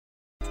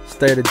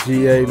state of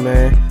GA,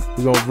 man.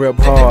 We gon' rip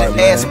hard,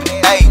 man.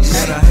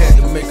 And I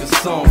had to make a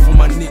song for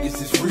my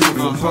niggas, it's real.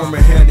 From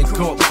Birmingham and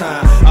Gump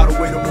Time, all the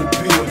way to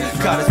Mobile,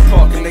 Cottage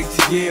Park and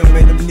ATL,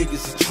 man, them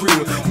niggas is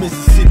trill.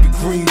 Mississippi,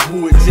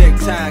 Greenwood, Jack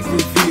Time,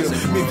 Greenville,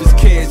 Memphis,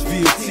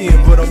 Cashville,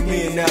 10, but I'm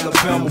in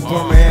Alabama,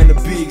 Birmingham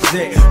to be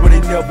exact, where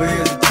they never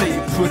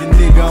hesitate to put a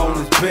nigga on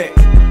his back.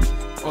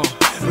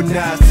 But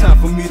now it's time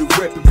for me to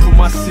rap and put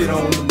my shit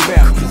on the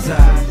map. Cause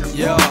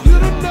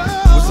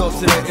what's up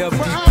to that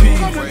FDP?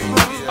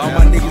 All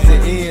my niggas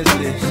in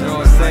Ensley, you know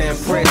what I'm saying?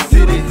 Pratt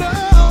City,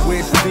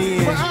 West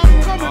End,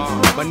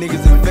 my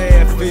niggas in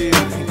Fairfield,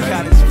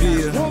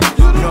 Cottageville, you know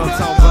what I'm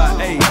talking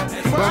about? Hey,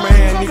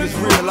 Birmingham niggas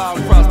real all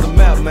across the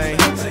map, man.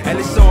 And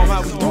let's show them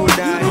how we do it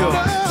down here.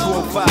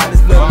 205,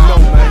 let's let them know,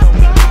 man.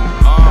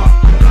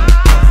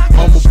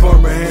 I'm a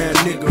Birmingham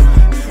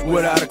nigga,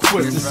 without a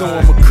question, so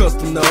I'm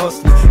accustomed to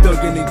hustling,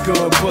 thugging and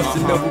gun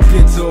busting. Never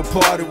been to a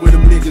party where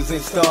them niggas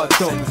ain't start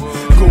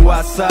thumping. Go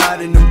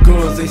outside and them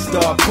guns ain't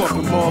start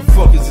pumping.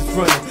 Motherfuckers is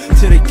running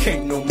till they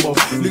can't no more.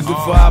 Looking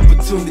for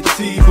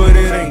opportunity, but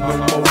it ain't no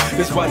more.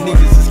 That's why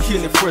niggas is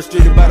killing,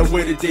 frustrated by the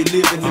way that they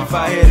living. If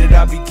I had it,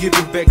 I'd be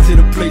giving back to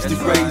the place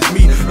that raised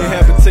me and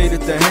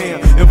habitated the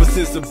ham ever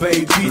since a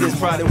baby. That's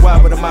probably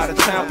why when I'm out of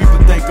town, people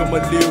think I'm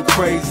a little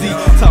crazy.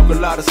 Talk a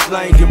lot of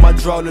slang and my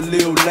draw a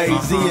little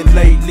lazy. And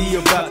lately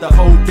about the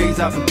old days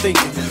I've been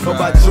thinking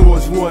about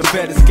George Warren,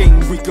 better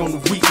skating week on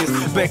the weekends.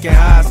 Back in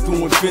high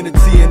school,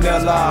 Infinity and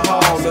L.I.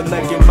 Hall, or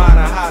like in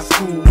minor high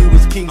school, we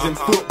was kings in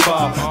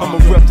football. I'ma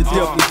rep the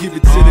death and give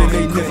it to them,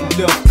 ain't nothing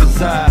left.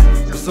 Cause I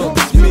was up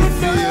to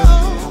Smithfield,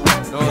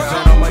 know what I'm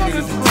saying? All my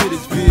niggas in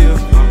Titusville,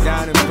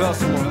 down in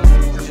Bessemer,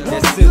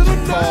 that Central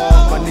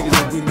Park, my niggas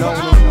that we know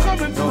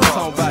them. Know what I'm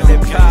talking about,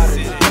 that powder,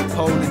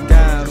 hold it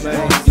down,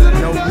 man.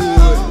 No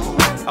wood,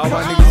 all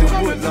my niggas in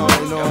Woodlawn,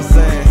 you know what I'm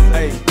saying?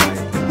 Hey,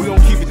 we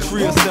gon' keep it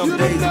real 7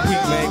 days a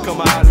week, man. Come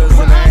out us in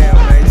the ham,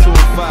 man.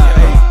 205,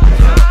 hey.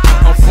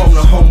 I'm from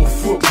the home of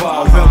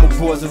football, Bama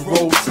boys and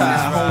roll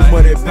tide. Home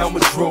of that Bama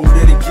drove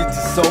that it gets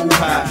it so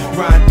high.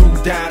 Riding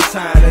through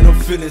downtown and I'm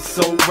feeling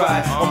so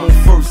right. I'm on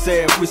First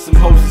Ave with some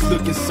hoes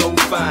looking so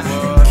fine. You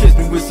can kiss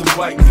me with some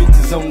white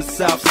bitches on the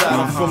south side.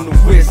 I'm from the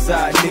west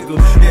side, nigga.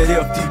 That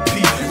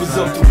FDP was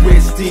up to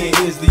West End,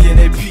 Ensley and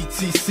that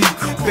PTC.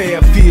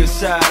 Fairfield,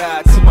 shout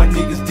out to my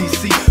niggas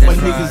DC. My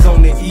niggas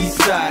on the east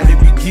side, they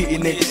be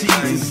getting that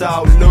cheese. It's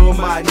all love,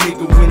 my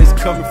nigga, when it's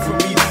coming from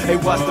me. Hey,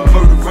 watch the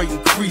murder rate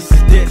increase,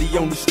 it's deadly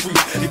on the street.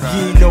 If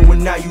you ain't know it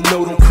now, you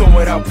know don't come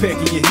without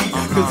packing your heat.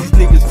 Cause these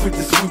niggas quick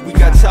to sweep, we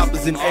got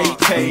choppers in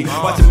AK.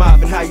 Watch them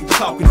out and how you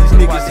talking, these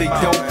niggas, they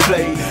don't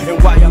play.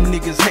 And why you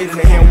niggas hating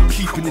the hand, we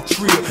keeping it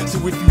real. So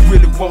if you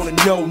really wanna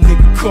know,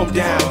 nigga, come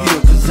down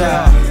here. Cause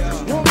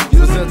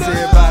what's up to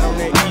everybody on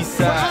that east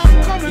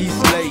side,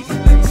 East Lake,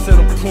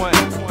 Center Point,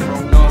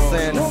 you know what I'm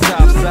saying, the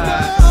south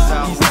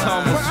side, East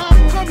Thomas,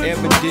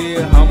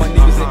 Avondale, all my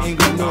niggas in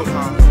Inglewood,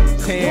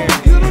 Tarrant,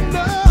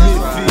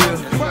 Midfield,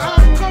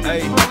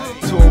 hey,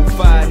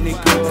 205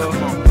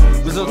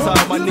 nigga. What's up to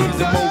all my niggas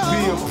in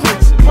Mobile,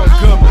 Prince,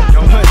 Montgomery,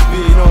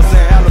 Huntsville, you know what I'm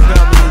saying,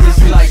 Alabama. It's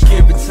like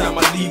every time I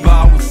leave,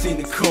 I always seem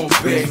to come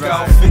back.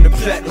 Off in the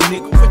platinum,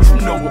 nigga, what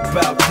you know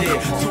about that?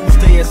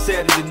 Tuesday and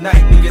Saturday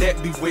night, nigga,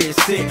 that be where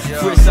it's at.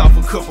 Fresh off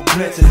a couple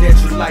blunts and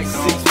natural like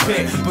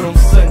 6-pack. But on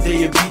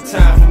Sunday, it be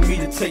time for me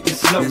to take it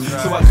slow.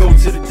 So I go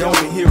to the dome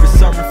and hear a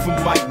sermon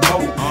from Mike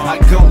Mo. I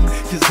go,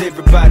 cause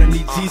everybody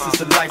need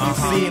Jesus a life. I'm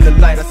seeing the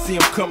light, I see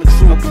him coming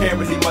true.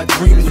 Apparently my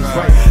dream is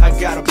right. I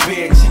got a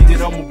bad chick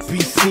that I'ma be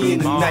seeing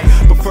tonight.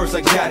 But first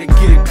I gotta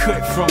get it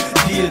cut from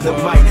dear the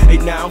mic. Hey,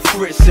 now I'm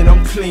fresh and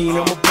I'm clean.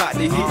 I'm about to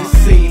hit the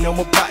scene. I'm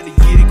about to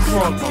get it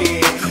crunk,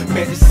 yeah.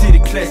 Magic City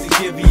Classic,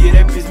 yeah,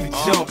 that bitch be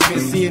jumping.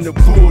 Seeing the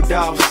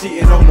bulldog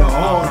shitting on the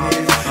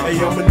harness. Hey,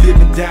 I'ma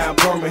living down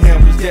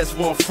Birmingham, cause that's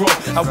where I'm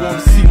from. I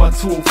wanna see my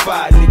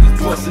 205 niggas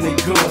busting their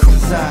guns.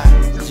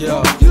 Cause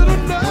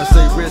wanna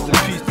say rest in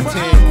peace to 10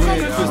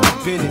 Grand, Crystal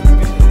Bennett,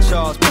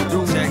 Charles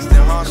Perdue,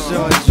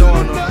 Sean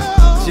Joyner,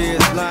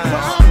 Jez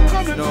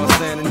Lyons. You know what I'm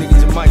saying? The nigga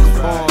Jamaica's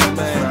born,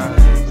 man.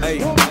 Hey,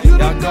 y'all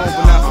gone but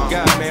I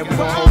forgot, man. We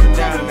gon' hold it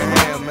down in the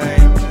hand,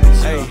 man.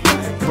 Hey,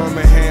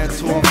 Birmingham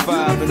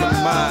 205 in the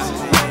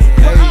mind.